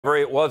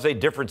It was a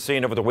different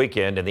scene over the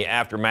weekend in the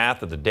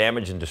aftermath of the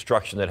damage and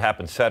destruction that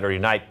happened Saturday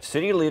night.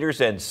 City leaders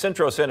and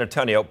Centro San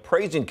Antonio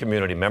praising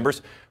community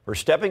members for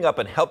stepping up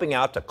and helping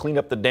out to clean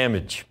up the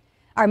damage.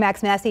 Our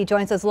Max Massey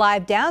joins us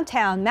live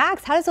downtown.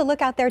 Max, how does it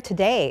look out there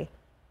today?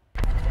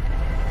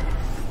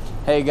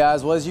 Hey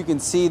guys, well, as you can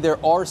see, there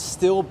are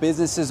still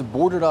businesses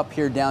boarded up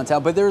here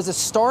downtown, but there is a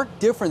stark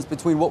difference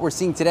between what we're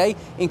seeing today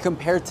and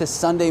compared to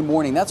Sunday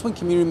morning. That's when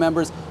community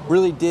members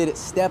really did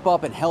step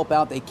up and help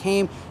out. They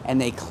came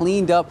and they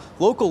cleaned up.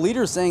 Local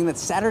leaders saying that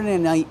Saturday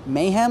night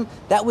mayhem,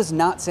 that was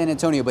not San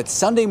Antonio, but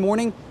Sunday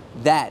morning,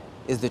 that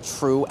is the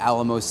true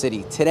Alamo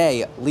City.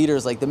 Today,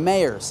 leaders like the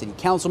mayor, city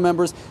council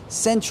members,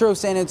 Centro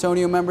San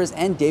Antonio members,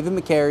 and David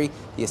McCary,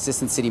 the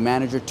assistant city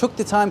manager, took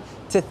the time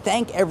to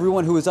thank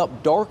everyone who was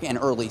up dark and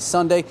early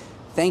Sunday,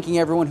 thanking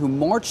everyone who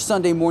marched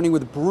Sunday morning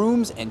with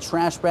brooms and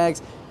trash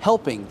bags,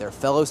 helping their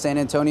fellow San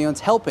Antonians,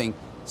 helping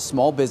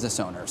small business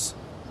owners.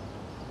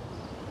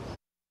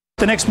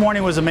 The next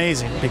morning was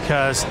amazing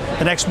because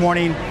the next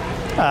morning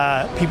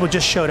people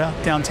just showed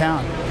up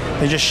downtown.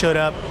 They just showed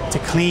up to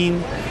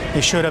clean. They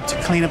showed up to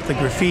clean up the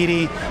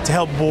graffiti, to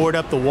help board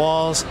up the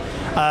walls.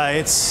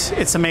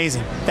 It's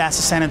amazing. That's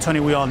the San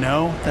Antonio we all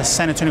know. That's the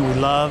San Antonio we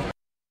love.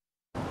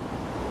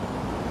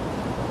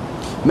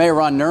 Mayor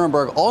Ron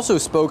Nirenberg also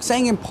spoke,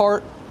 saying in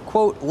part,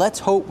 quote, "Let's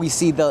hope we've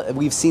seen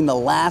the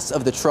last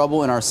of the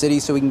trouble in our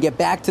city so we can get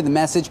back to the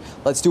message.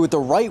 Let's do it the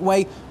right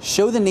way,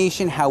 show the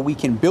nation how we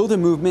can build a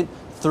movement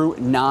through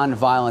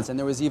nonviolence." And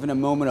there was even a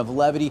moment of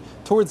levity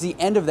towards the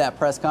end of that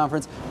press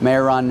conference.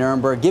 Mayor Ron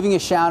Nirenberg giving a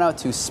shout out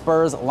to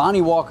Spurs'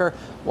 Lonnie Walker.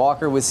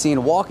 Walker was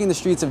seen walking the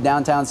streets of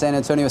downtown San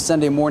Antonio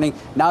Sunday morning,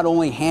 not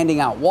only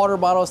handing out water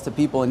bottles to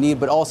people in need,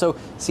 but also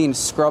seen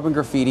scrubbing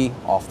graffiti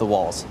off the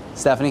walls.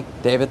 Stephanie,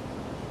 David.